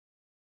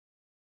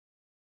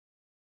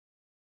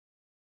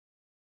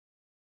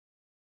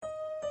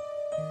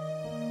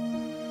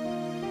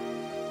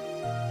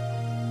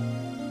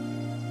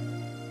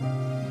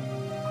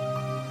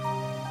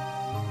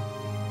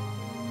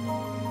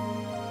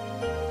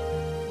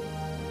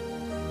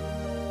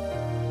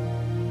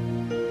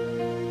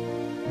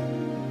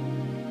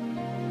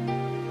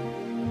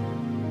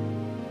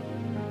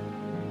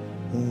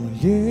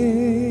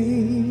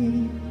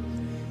Olhei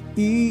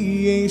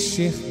e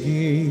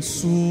enxerguei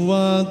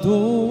sua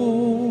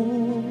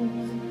dor,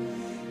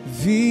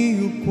 vi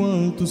o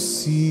quanto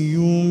se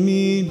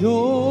humilhou,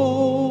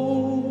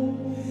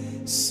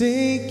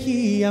 sei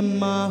que a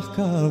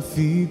marca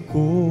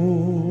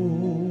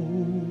ficou.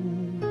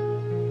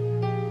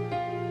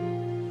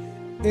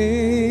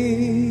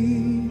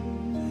 Ei,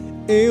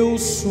 eu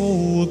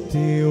sou o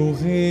teu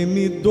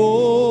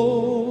remidor,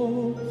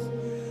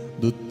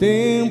 do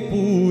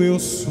tempo eu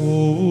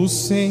sou o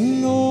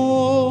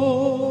Senhor.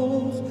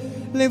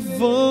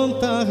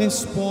 Levanta, a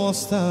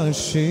resposta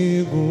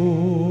chegou.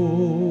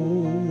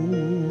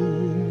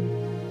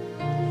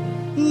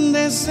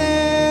 Desertos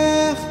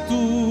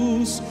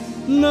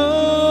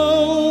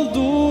não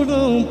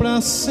duram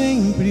para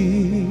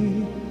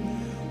sempre,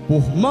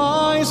 por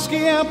mais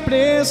que a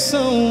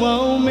pressão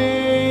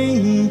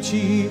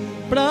aumente.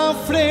 Pra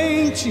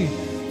frente,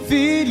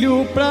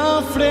 filho,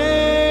 pra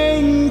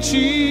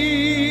frente.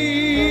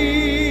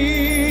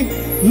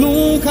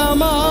 Nunca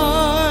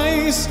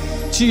mais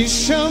te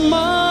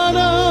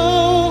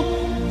chamarão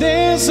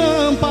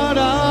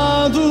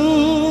desamparado,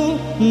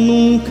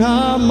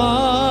 nunca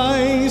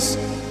mais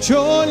te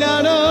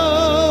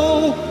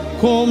olharão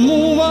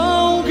como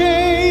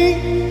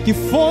alguém que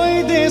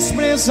foi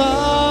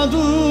desprezado.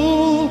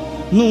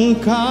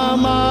 Nunca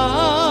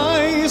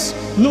mais,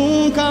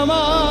 nunca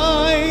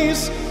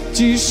mais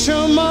te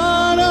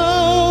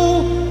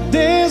chamarão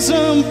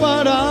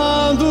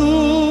desamparado,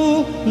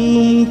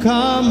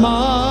 nunca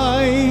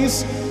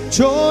mais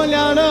te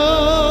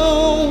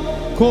olharão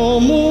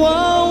como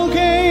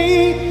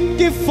alguém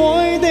que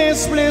foi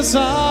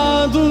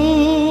desprezado.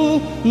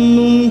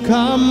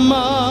 Nunca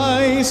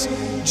mais,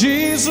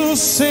 diz o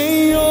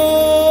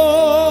Senhor.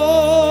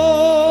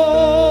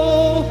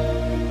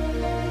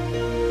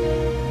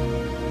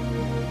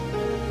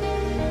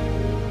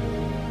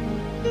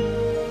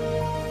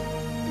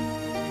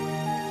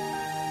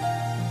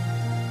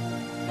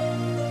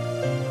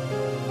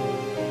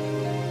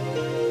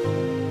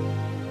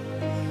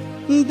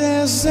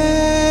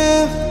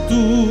 Desertos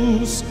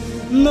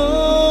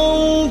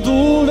não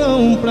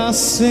duram para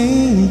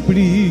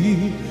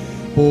sempre,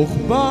 por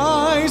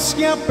mais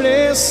que a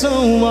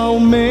pressão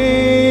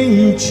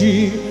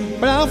aumente.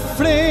 Pra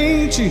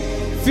frente,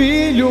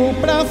 filho,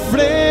 pra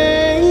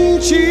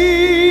frente.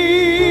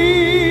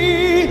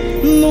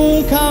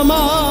 Nunca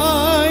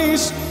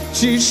mais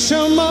te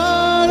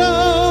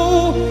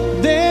chamarão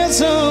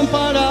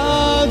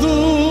desamparado,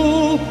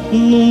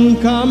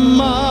 nunca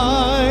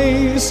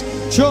mais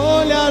te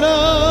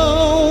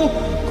olharão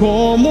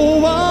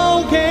como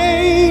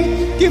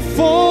alguém que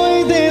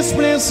foi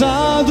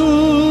desprezado.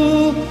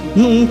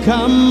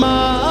 Nunca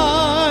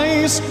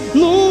mais,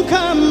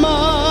 nunca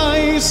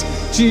mais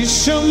te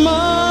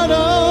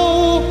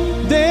chamarão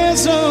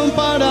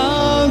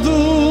desamparado,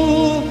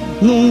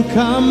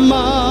 nunca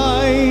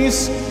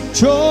mais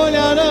te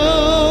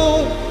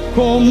olharão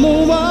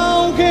como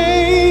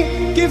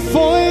alguém que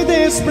foi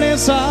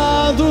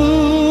desprezado.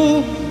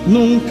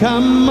 Nunca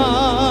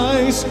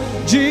mais,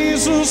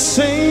 diz o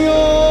Senhor.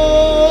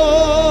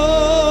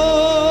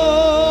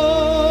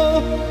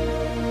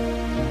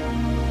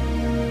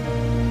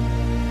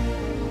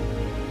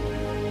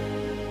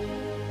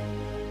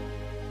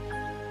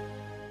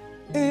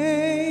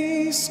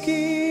 Eis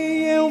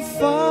que eu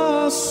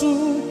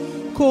faço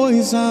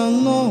coisa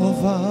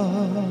nova,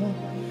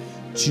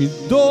 te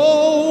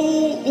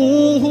dou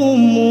um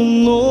rumo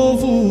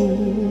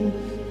novo,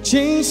 te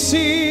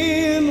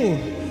ensino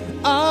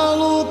a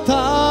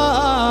lutar.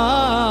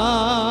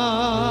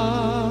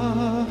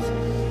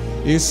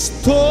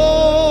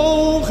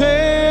 Estou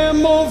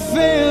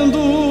removendo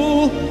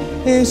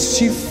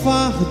este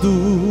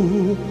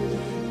fardo,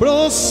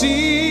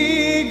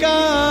 prossiga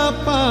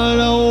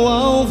para o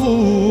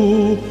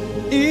alvo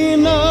e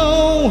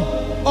não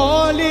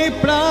olhe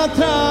para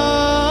trás.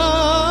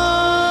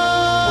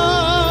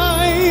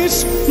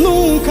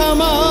 Nunca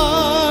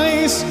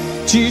mais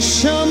te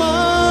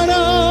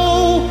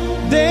chamarão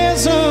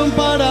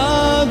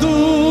desamparado,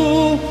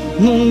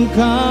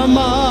 nunca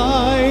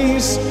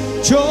mais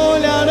te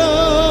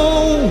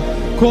olharão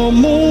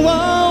como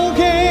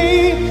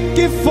alguém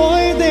que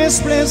foi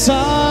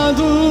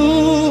desprezado.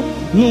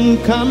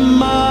 Nunca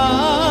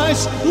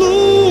mais,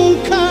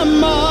 nunca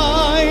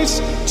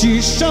mais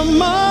te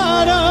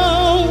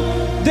chamarão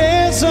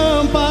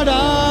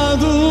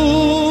desamparado,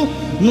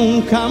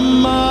 nunca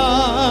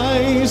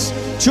mais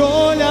te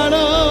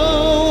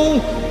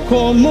olharão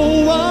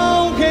como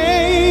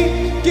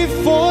alguém que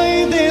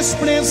foi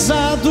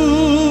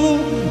desprezado.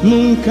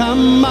 Nunca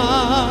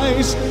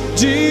mais,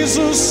 diz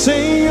o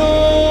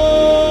Senhor.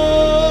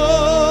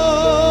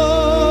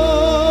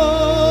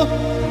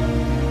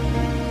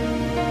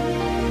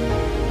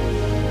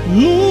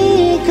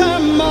 Nunca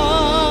mais,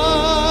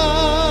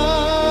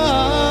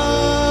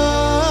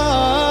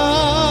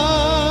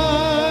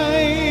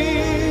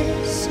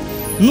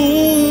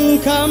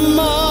 nunca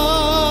mais.